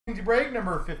Break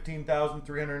number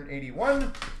 15,381.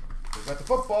 We've got the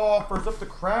football. First up, the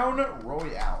Crown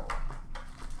Royale.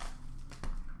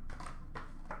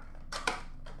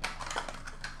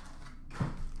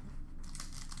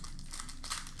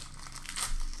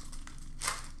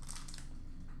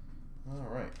 All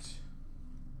right.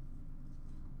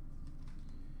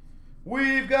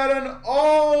 We've got an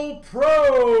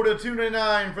All-Pro to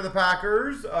 299 for the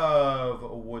Packers of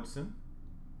Woodson.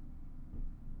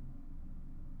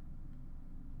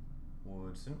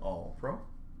 All-Pro.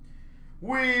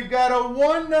 We've got a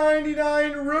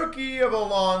 199 rookie of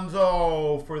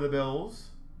Alonso for the Bills.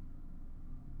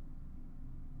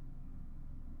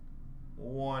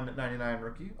 199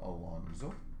 rookie,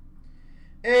 Alonso.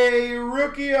 A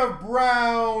rookie of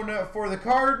Brown for the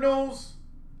Cardinals.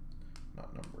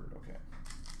 Not numbered, okay.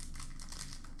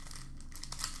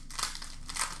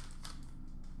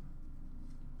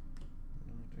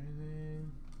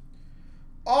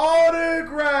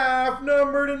 Autograph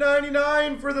number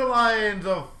 /99 for the Lions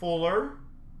of Fuller.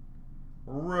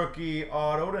 Rookie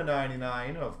auto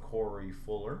 /99 of Corey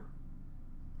Fuller.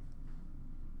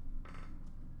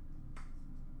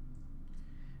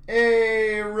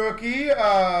 A rookie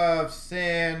of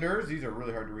Sanders. These are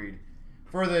really hard to read.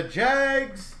 For the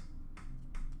Jags.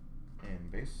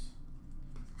 And base.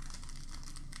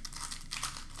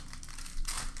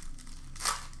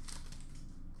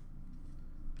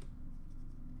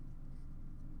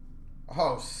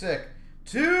 Oh, sick.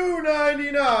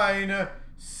 $2.99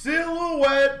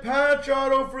 silhouette patch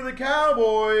auto for the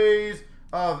Cowboys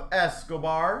of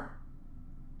Escobar.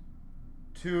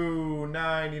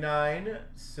 $2.99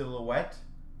 silhouette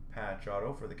patch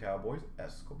auto for the Cowboys,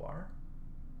 Escobar.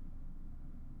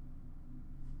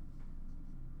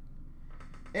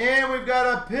 And we've got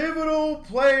a pivotal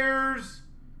players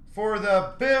for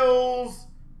the Bills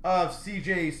of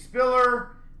CJ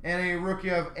Spiller. And a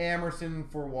rookie of Amerson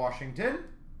for Washington.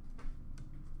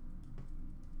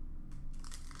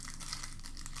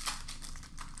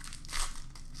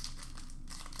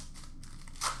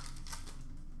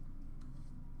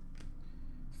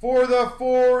 For the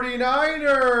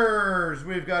 49ers,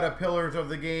 we've got a Pillars of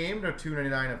the Game to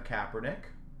 299 of Kaepernick.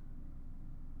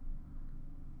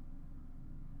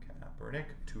 Kaepernick,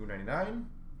 299.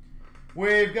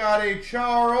 We've got a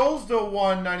Charles to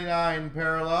 199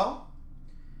 parallel.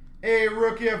 A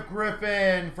rookie of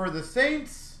Griffin for the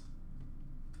Saints.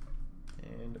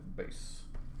 And base.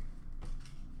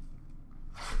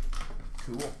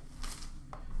 Cool.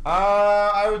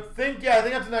 I would think, yeah, I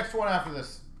think that's the next one after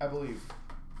this, I believe.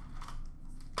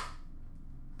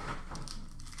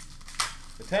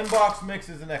 The 10-box mix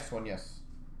is the next one, yes.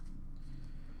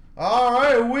 All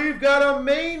right, we've got a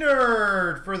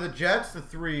Maynard for the Jets, the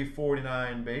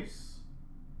 349 base.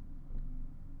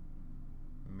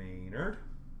 Maynard.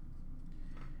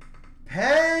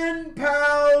 Pen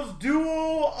Pals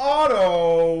Dual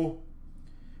Auto,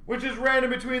 which is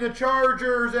random between the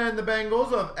Chargers and the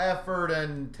Bengals of Effort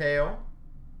and Tail.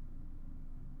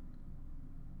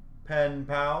 Pen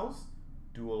Pals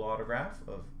Dual Autograph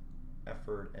of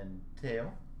Effort and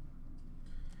Tail.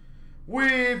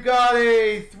 We've got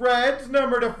a Threads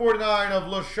number to 49 of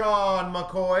LaShawn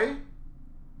McCoy.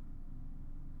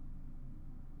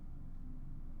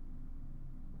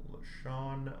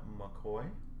 LaShawn McCoy.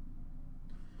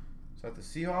 Is that the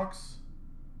Seahawks?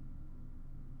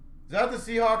 Is that the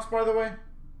Seahawks, by the way?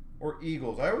 Or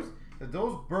Eagles?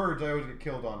 Those birds I always get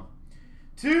killed on.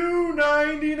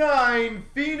 $2.99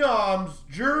 Phenoms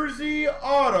jersey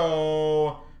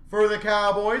auto for the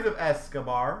Cowboys of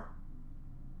Escobar.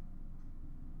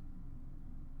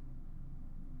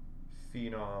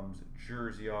 Phenoms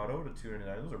jersey auto to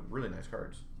 $2.99. Those are really nice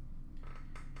cards.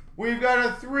 We've got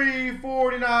a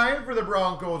 $3.49 for the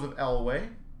Broncos of Elway.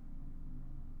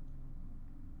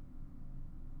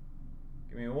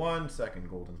 Give me 1 second,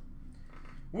 Golden.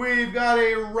 We've got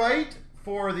a Wright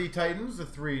for the Titans, the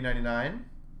 $3.99.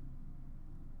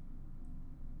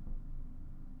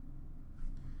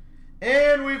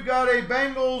 And we've got a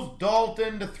Bengals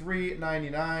Dalton to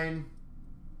 $3.99.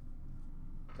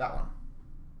 That one.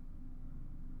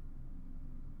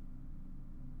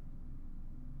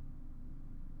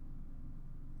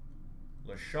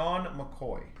 LaShawn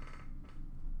McCoy.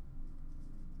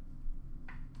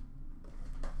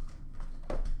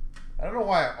 I don't know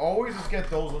why I always just get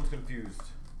those ones confused.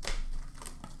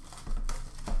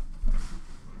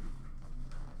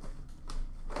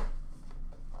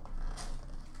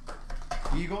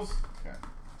 Eagles? Okay.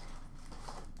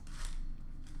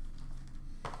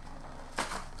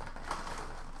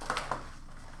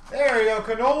 There you go.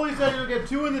 Cannoli said he'll get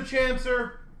 2 in the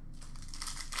chancer.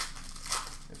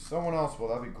 If someone else will,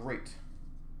 that'd be great.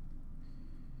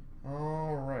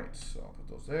 All right, so I'll put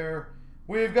those there.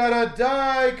 We've got a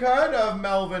die cut of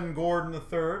Melvin Gordon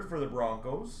III for the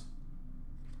Broncos.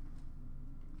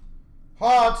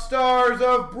 Hot Stars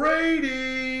of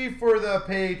Brady for the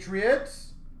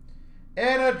Patriots.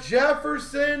 And a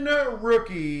Jefferson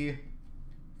rookie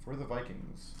for the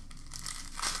Vikings.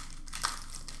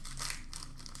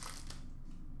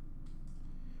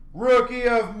 Rookie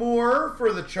of Moore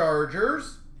for the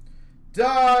Chargers.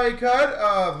 Die cut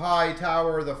of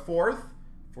Hightower the Fourth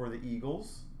for the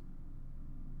Eagles.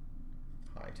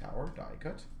 Hightower, die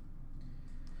cut.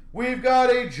 We've got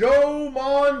a Joe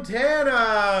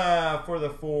Montana for the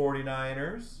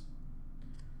 49ers.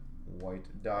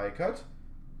 White die cut.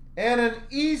 And an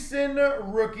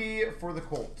Eason rookie for the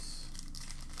Colts.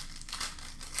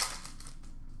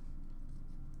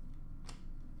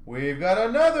 We've got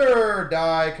another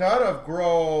die cut of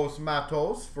Gross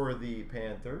Matos for the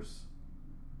Panthers.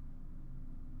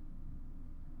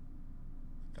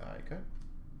 Die cut.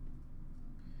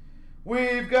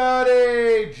 We've got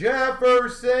a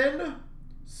Jefferson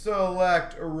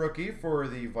select rookie for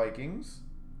the Vikings.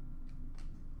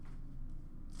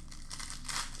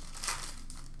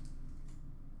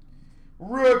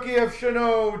 Rookie of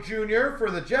Chanot Jr. for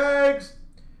the Jags.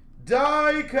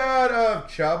 Die cut of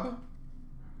Chubb.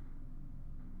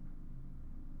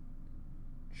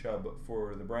 Chubb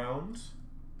for the Browns.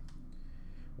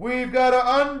 We've got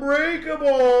an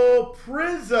Unbreakable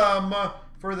Prism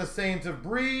for the Saints of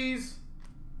Breeze.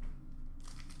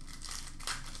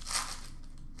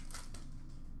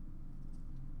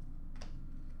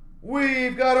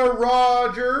 We've got a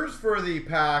Rodgers for the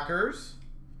Packers.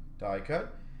 Die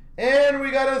cut. And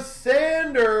we got a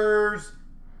Sanders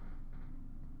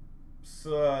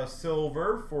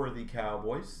silver for the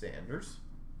Cowboys. Sanders.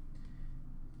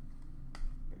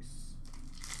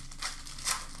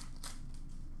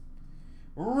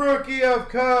 Rookie of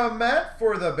Komet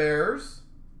for the Bears.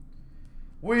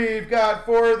 We've got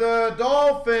for the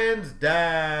Dolphins,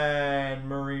 Dan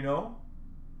Marino.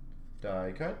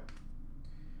 Die cut.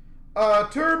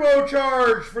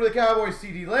 Turbocharged for the Cowboys,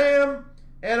 CeeDee Lamb.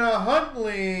 And a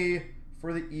Huntley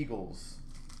for the Eagles.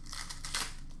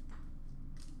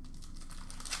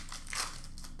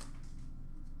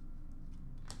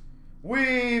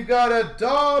 We've got a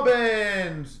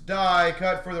Dobbins die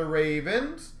cut for the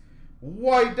Ravens.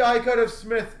 White die cut of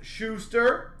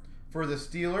Smith-Schuster for the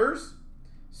Steelers.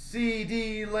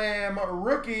 CeeDee Lamb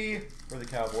rookie for the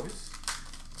Cowboys.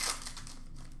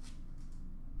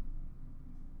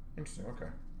 Interesting,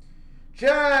 okay.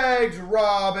 Jags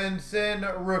Robinson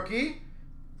rookie.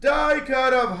 Die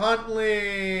cut of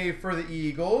Huntley for the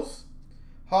Eagles.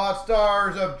 Hot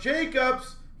Stars of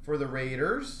Jacobs for the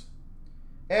Raiders.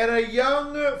 And a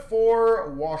Young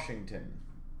for Washington.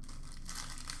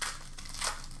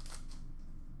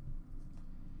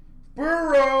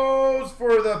 Burrows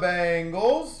for the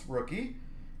Bengals, rookie.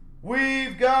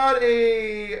 We've got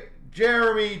a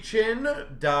Jeremy Chin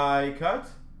die cut,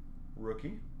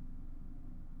 rookie,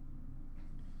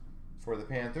 for the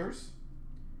Panthers.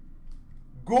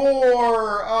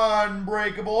 Gore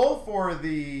Unbreakable for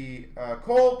the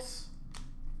Colts.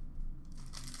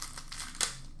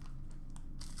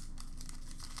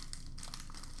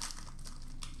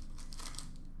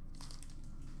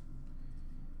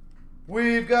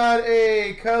 We've got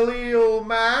a Khalil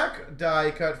Mack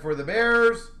die cut for the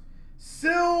Bears.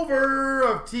 Silver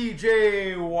of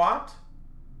TJ Watt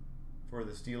for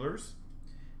the Steelers.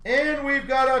 And we've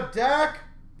got a Dak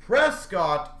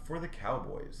Prescott for the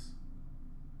Cowboys.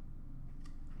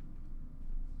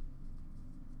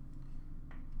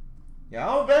 Yeah,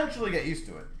 I'll eventually get used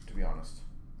to it, to be honest.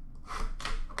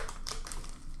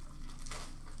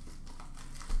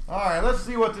 All right, let's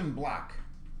see what's in black.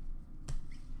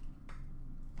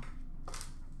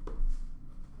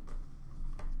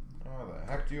 How the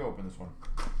heck do you open this one?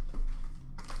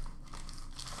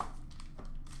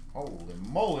 Holy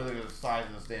moly, look at the size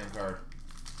of this damn card.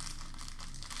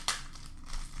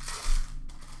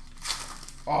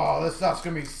 Oh, this stuff's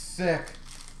going to be sick.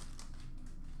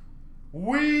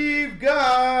 We've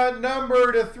got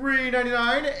number to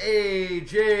 399,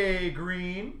 AJ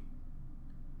Green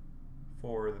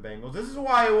for the Bengals. This is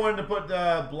why I wanted to put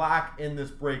the black in this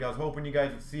break. I was hoping you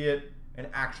guys would see it and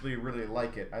actually really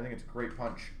like it. I think it's a great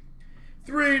punch.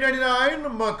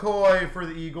 $3.99, McCoy for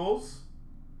the Eagles.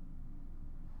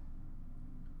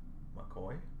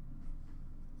 McCoy.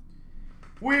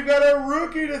 We've got a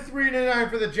rookie to $3.99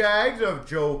 for the Jags of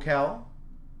Joe Kell.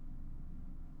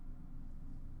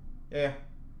 Yeah.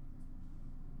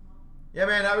 Yeah,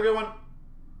 man, have a good one.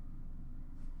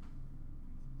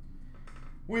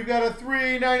 We've got a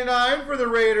 $3.99 for the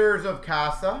Raiders of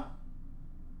Casa.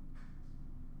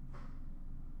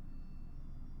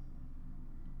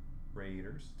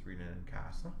 Raiders, 399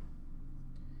 Casa.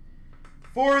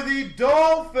 For the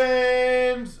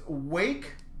Dolphins,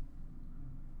 Wake.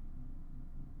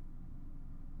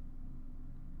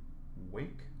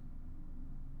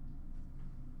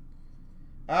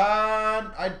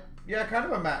 Yeah, kind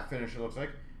of a matte finish, it looks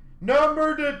like.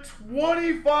 Number to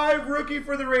 25 rookie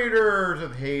for the Raiders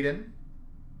of Hayden.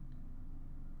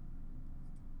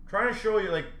 Trying to show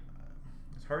you, like,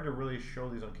 it's hard to really show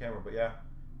these on camera, but yeah.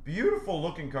 Beautiful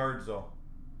looking cards, though.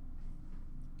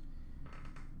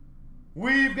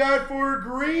 We've got for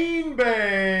Green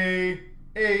Bay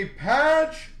a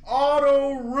patch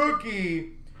auto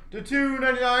rookie to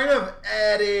 299 of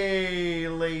Eddie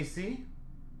Lacy.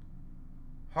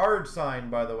 Hard sign,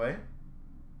 by the way.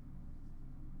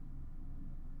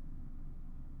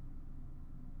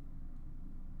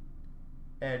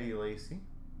 Eddie Lacy.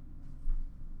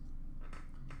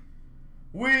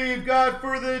 We've got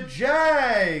for the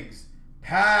Jags,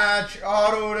 patch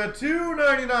auto to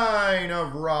 299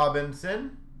 of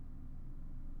Robinson.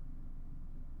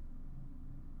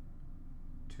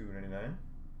 299.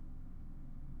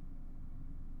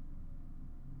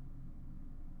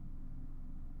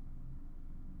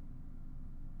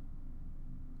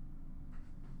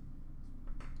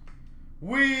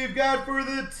 We've got for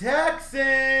the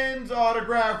Texans,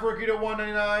 autograph rookie to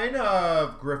 199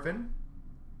 of Griffin.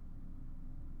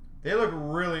 They look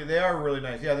really, they are really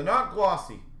nice. Yeah, they're not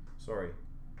glossy. Sorry.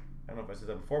 I don't know if I said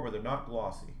that before, but they're not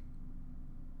glossy.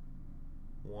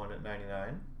 1 at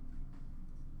 99.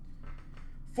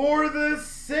 For the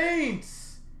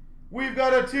Saints, we've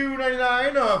got a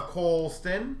 299 of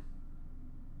Colston.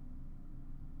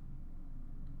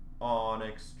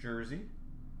 Onyx jersey.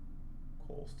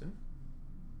 Colston.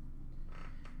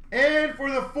 And for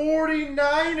the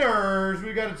 49ers,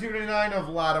 we've got a 299 of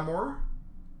Lattimore.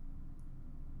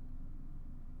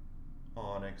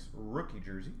 Onyx rookie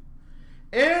jersey.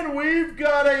 And we've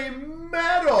got a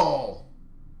medal.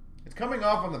 It's coming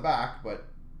off on the back, but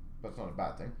that's not a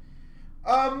bad thing.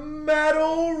 A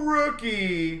medal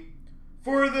rookie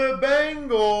for the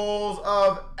Bengals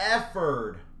of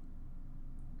Efford.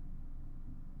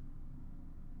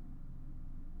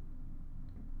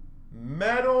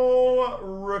 Metal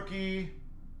rookie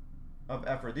of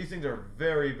Effort. These things are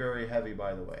very, very heavy,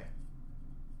 by the way.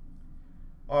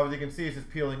 Obviously, you can see it's just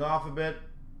peeling off a bit.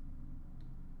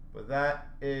 But that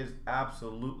is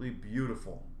absolutely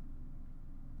beautiful.